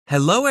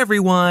Hello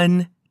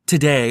everyone!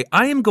 Today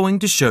I am going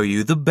to show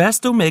you the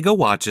best Omega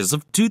watches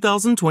of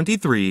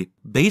 2023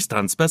 based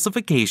on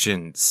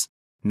specifications.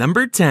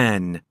 Number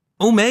 10.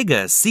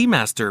 Omega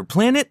Seamaster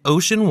Planet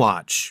Ocean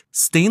Watch.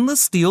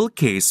 Stainless steel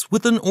case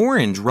with an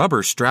orange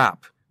rubber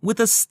strap with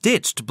a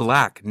stitched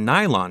black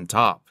nylon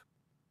top.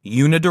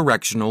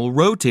 Unidirectional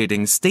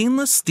rotating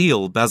stainless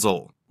steel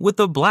bezel with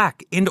a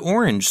black and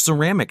orange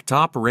ceramic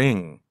top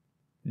ring.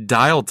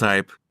 Dial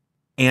type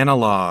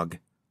analog.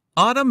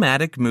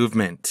 Automatic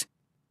movement.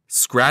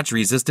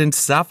 Scratch-resistant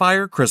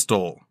sapphire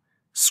crystal.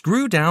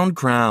 Screw-down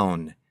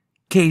crown.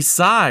 Case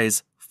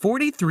size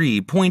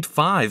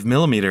 43.5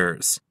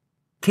 millimeters.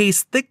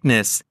 Case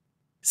thickness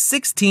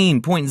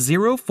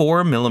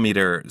 16.04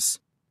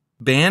 millimeters.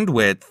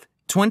 Bandwidth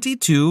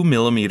 22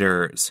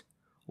 millimeters.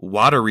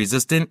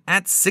 Water-resistant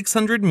at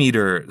 600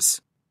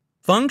 meters.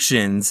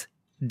 Functions: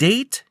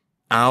 date,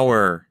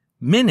 hour,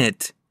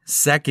 minute,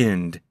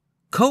 second.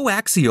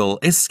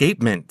 Coaxial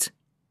escapement.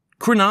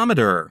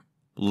 Chronometer.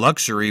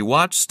 Luxury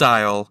watch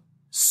style.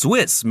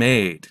 Swiss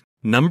made.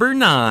 Number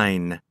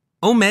 9.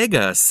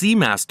 Omega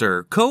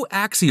Seamaster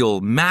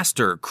Coaxial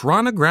Master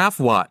Chronograph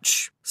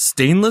Watch.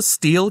 Stainless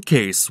steel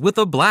case with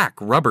a black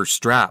rubber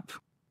strap.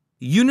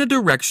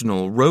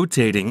 Unidirectional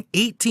rotating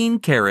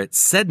 18-karat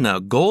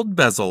Sedna gold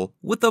bezel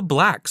with a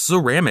black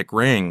ceramic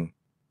ring.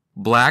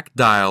 Black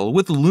dial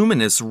with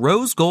luminous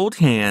rose gold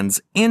hands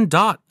and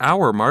dot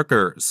hour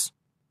markers.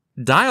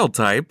 Dial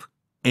type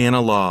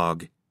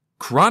analog.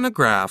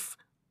 Chronograph.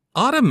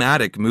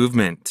 Automatic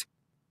movement.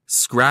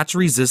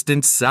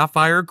 Scratch-resistant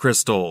sapphire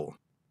crystal.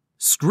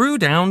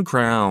 Screw-down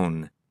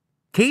crown.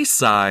 Case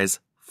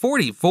size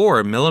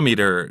 44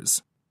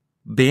 millimeters.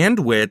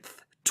 Bandwidth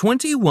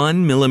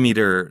 21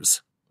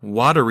 millimeters.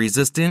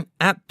 Water-resistant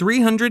at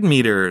 300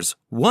 meters,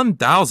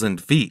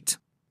 1,000 feet.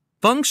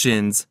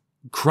 Functions: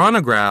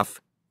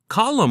 chronograph,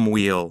 column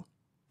wheel,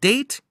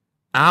 date,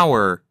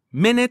 hour,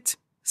 minute,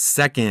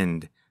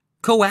 second.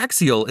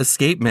 Coaxial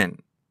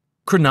escapement.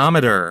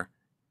 Chronometer.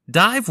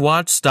 Dive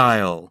watch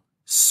style.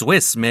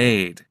 Swiss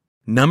made.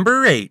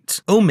 Number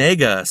 8.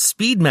 Omega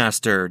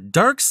Speedmaster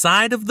Dark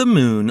Side of the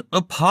Moon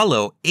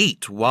Apollo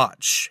 8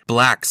 Watch.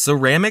 Black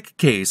ceramic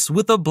case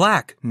with a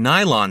black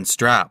nylon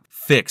strap.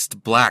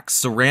 Fixed black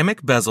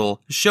ceramic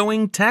bezel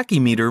showing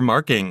tachymeter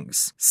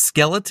markings.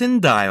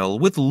 Skeleton dial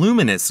with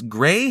luminous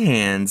gray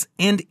hands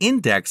and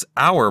index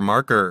hour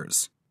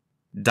markers.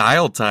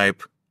 Dial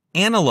type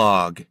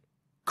analog.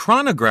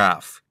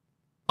 Chronograph.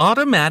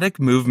 Automatic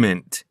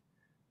movement.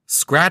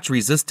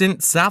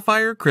 Scratch-resistant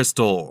sapphire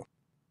crystal.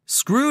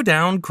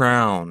 Screw-down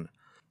crown.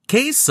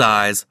 Case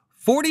size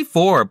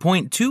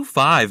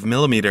 44.25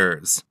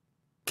 millimeters.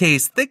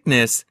 Case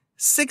thickness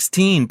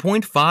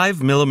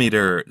 16.5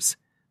 millimeters.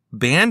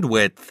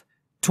 Bandwidth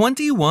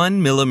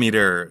 21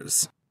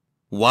 millimeters.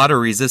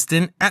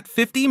 Water-resistant at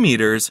 50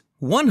 meters,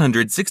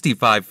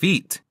 165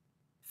 feet.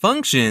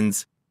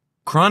 Functions: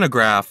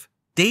 chronograph,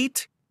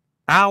 date,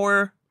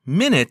 hour,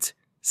 minute,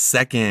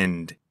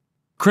 second.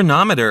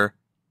 Chronometer,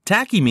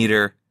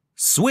 tachymeter,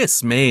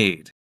 Swiss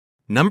made.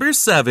 Number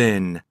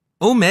 7.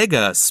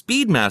 Omega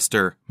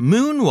Speedmaster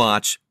Moon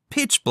Watch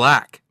Pitch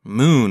Black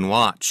Moon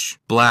Watch.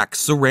 Black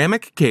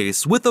ceramic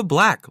case with a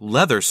black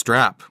leather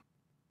strap.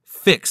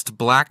 Fixed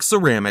black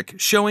ceramic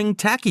showing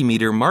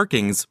tachymeter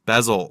markings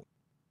bezel.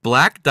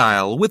 Black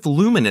dial with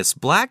luminous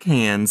black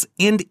hands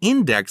and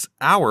index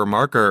hour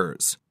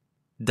markers.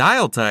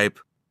 Dial type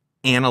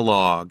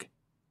analog.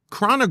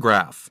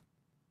 Chronograph.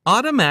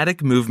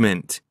 Automatic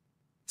movement.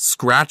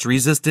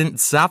 Scratch-resistant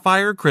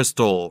sapphire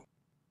crystal.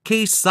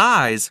 Case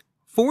size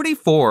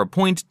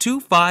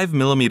 44.25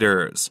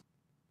 millimeters.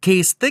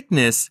 Case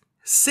thickness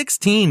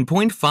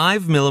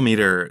 16.5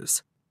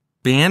 millimeters.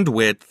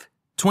 Bandwidth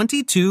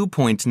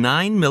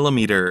 22.9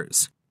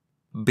 millimeters.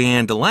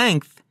 Band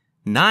length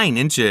 9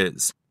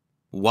 inches.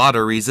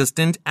 Water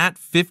resistant at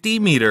 50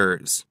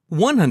 meters,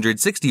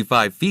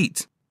 165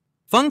 feet.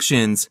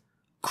 Functions: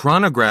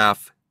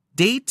 chronograph,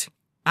 date,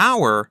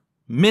 hour,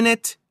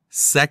 minute,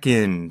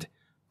 second.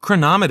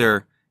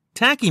 Chronometer,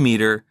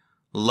 tachymeter,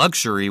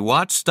 luxury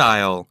watch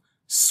style,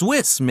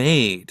 Swiss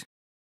made.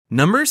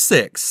 Number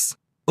 6.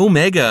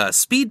 Omega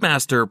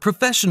Speedmaster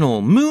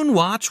Professional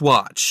Moonwatch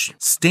Watch.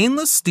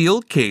 Stainless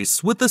steel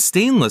case with a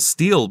stainless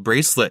steel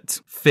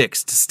bracelet.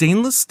 Fixed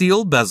stainless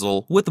steel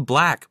bezel with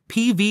black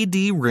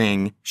PVD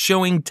ring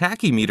showing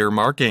tachymeter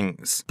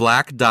markings.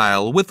 Black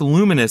dial with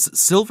luminous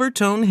silver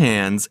tone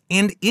hands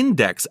and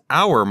index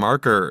hour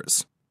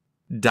markers.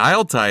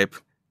 Dial type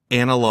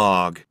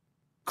analog.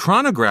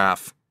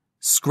 Chronograph.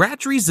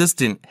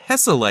 Scratch-resistant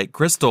Hesalite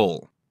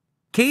crystal.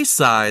 Case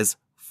size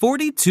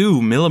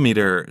 42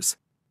 millimeters.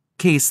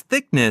 Case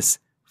thickness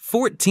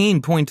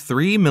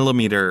 14.3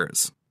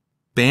 millimeters.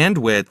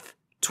 Bandwidth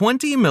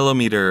 20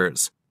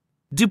 millimeters.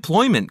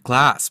 Deployment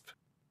clasp.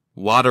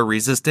 Water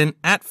resistant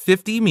at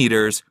 50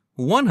 meters,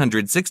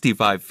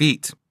 165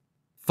 feet.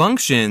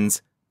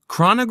 Functions: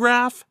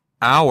 chronograph,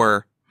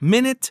 hour,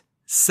 minute,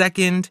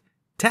 second,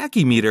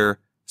 tachymeter,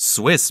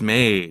 Swiss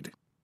made.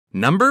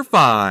 Number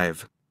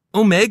 5.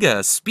 Omega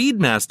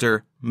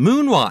Speedmaster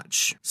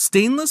Moonwatch.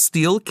 Stainless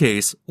steel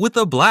case with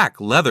a black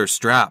leather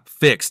strap.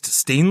 Fixed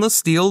stainless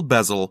steel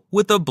bezel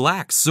with a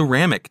black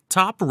ceramic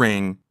top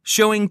ring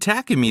showing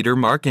tachymeter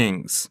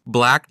markings.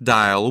 Black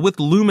dial with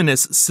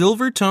luminous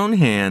silver tone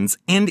hands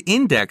and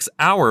index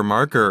hour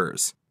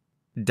markers.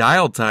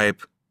 Dial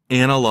type,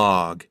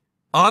 analog.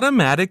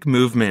 Automatic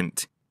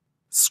movement.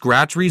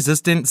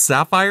 Scratch-resistant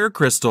sapphire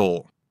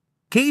crystal.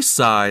 Case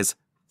size,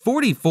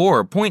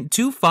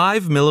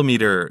 44.25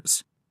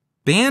 millimeters.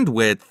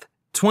 Bandwidth,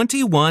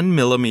 21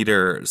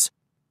 millimeters.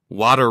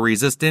 Water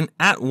resistant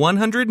at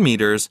 100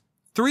 meters,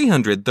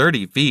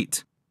 330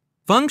 feet.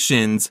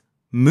 Functions,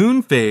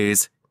 moon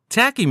phase,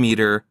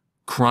 tachymeter,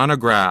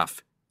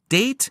 chronograph.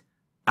 Date,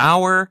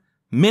 hour,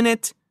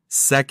 minute,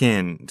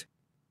 second.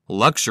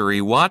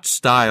 Luxury watch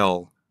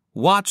style.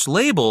 Watch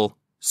label,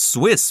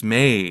 Swiss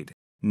made.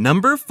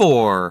 Number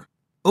 4.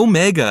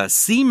 Omega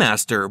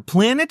Seamaster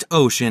Planet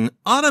Ocean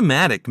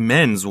Automatic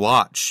Men's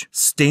Watch.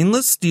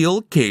 Stainless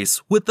steel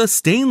case with a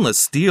stainless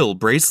steel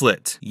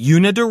bracelet.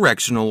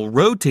 Unidirectional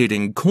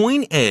rotating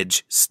coin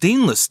edge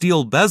stainless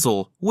steel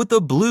bezel with a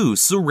blue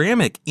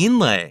ceramic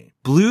inlay.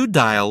 Blue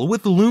dial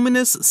with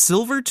luminous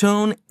silver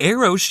tone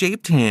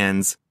arrow-shaped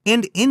hands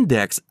and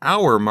index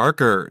hour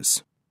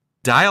markers.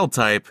 Dial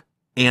type,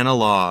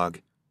 analog.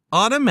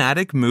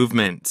 Automatic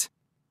movement.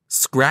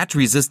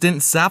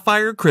 Scratch-resistant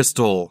sapphire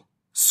crystal.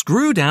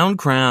 Screw-down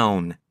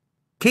crown.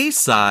 Case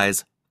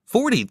size,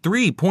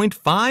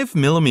 43.5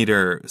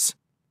 millimeters.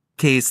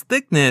 Case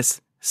thickness,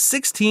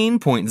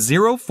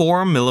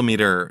 16.04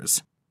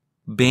 millimeters.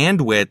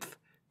 Bandwidth,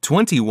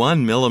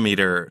 21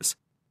 millimeters.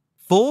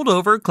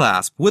 Fold-over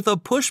clasp with a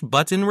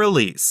push-button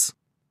release.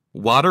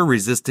 Water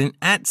resistant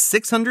at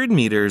 600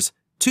 meters,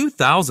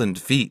 2,000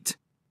 feet.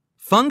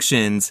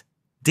 Functions,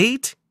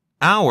 date,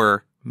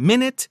 hour,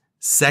 minute,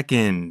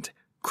 second.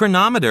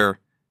 Chronometer,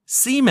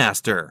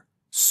 Seamaster.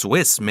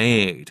 Swiss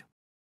made.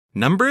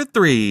 Number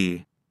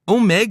 3.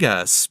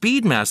 Omega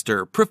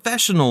Speedmaster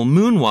Professional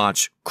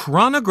Moonwatch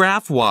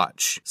Chronograph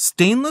Watch.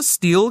 Stainless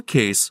steel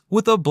case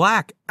with a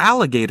black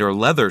alligator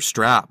leather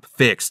strap.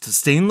 Fixed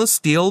stainless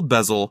steel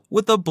bezel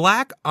with a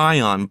black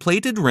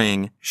ion-plated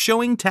ring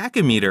showing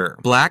tachymeter.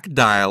 Black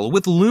dial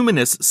with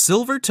luminous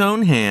silver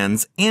tone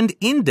hands and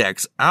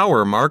index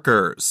hour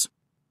markers.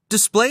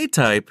 Display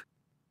type,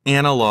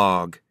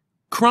 analog.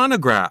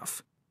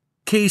 Chronograph.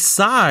 Case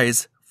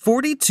size,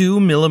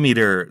 42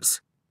 millimeters.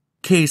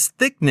 Case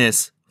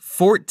thickness,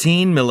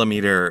 14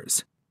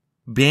 millimeters.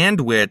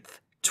 Bandwidth,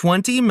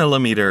 20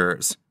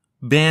 millimeters.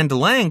 Band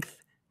length,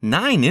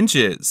 9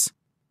 inches.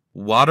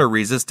 Water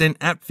resistant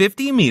at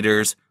 50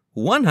 meters,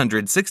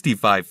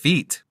 165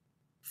 feet.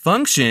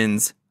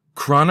 Functions,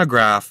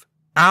 chronograph,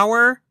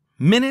 hour,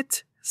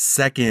 minute,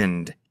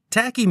 second.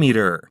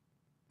 Tachymeter.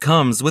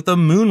 Comes with a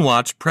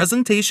Moonwatch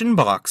presentation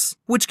box,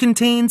 which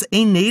contains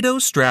a NATO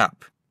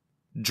strap.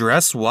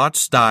 Dress watch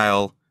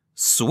style,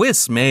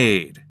 Swiss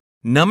made.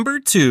 Number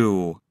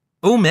 2.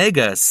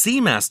 Omega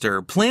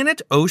Seamaster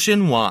Planet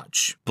Ocean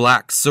Watch.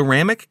 Black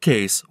ceramic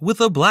case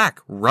with a black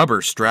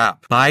rubber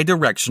strap.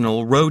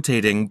 Bidirectional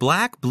rotating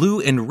black,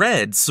 blue, and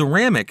red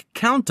ceramic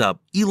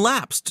count-up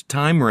elapsed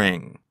time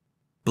ring.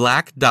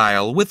 Black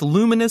dial with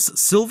luminous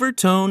silver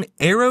tone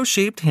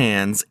arrow-shaped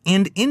hands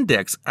and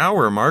index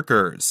hour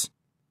markers.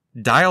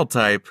 Dial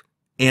type,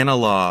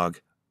 analog.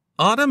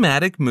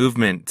 Automatic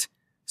movement.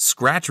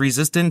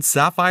 Scratch-resistant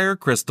sapphire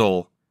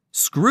crystal.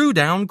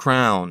 Screw-down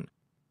crown.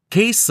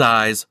 Case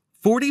size,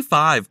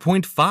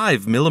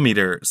 45.5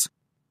 millimeters.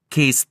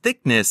 Case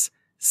thickness,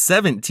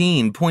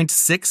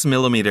 17.6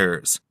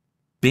 millimeters.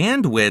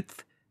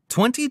 Bandwidth,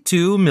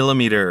 22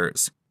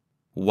 millimeters.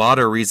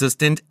 Water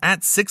resistant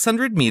at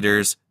 600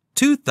 meters,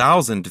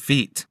 2,000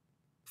 feet.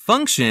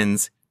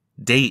 Functions,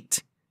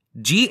 date,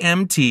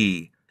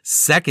 GMT,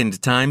 second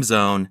time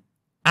zone,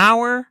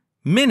 hour,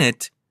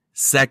 minute,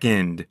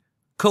 second.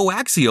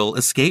 Coaxial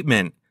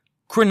escapement,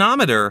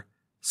 chronometer,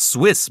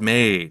 Swiss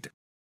made.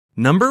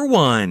 Number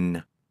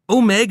 1.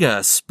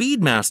 Omega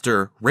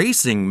Speedmaster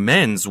Racing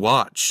Men's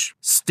Watch.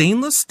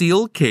 Stainless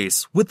steel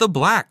case with a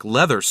black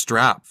leather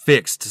strap.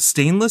 Fixed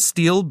stainless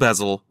steel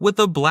bezel with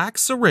a black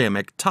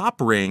ceramic top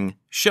ring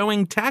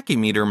showing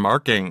tachymeter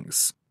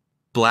markings.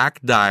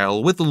 Black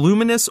dial with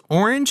luminous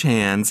orange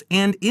hands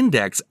and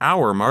index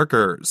hour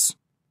markers.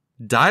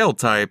 Dial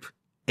type,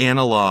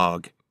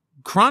 analog.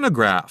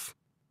 Chronograph.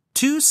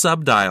 2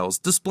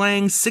 subdials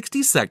displaying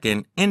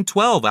 60-second and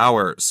 12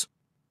 hours.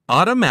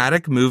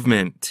 Automatic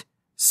movement.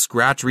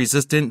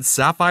 Scratch-resistant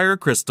sapphire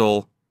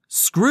crystal.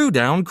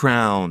 Screw-down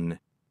crown.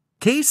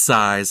 Case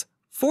size,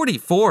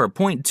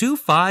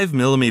 44.25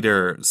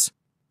 millimeters.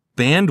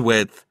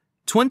 Bandwidth,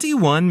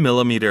 21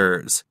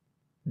 millimeters.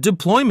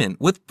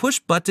 Deployment with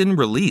push-button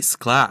release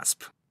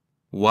clasp.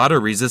 Water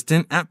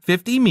resistant at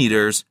 50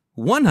 meters,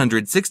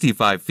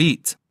 165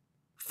 feet.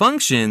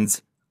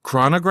 Functions,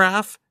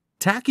 chronograph,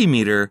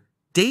 tachymeter,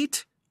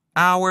 date,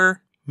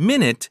 hour,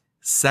 minute,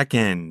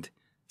 second.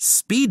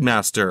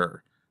 Speedmaster,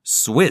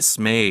 Swiss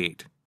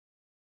made.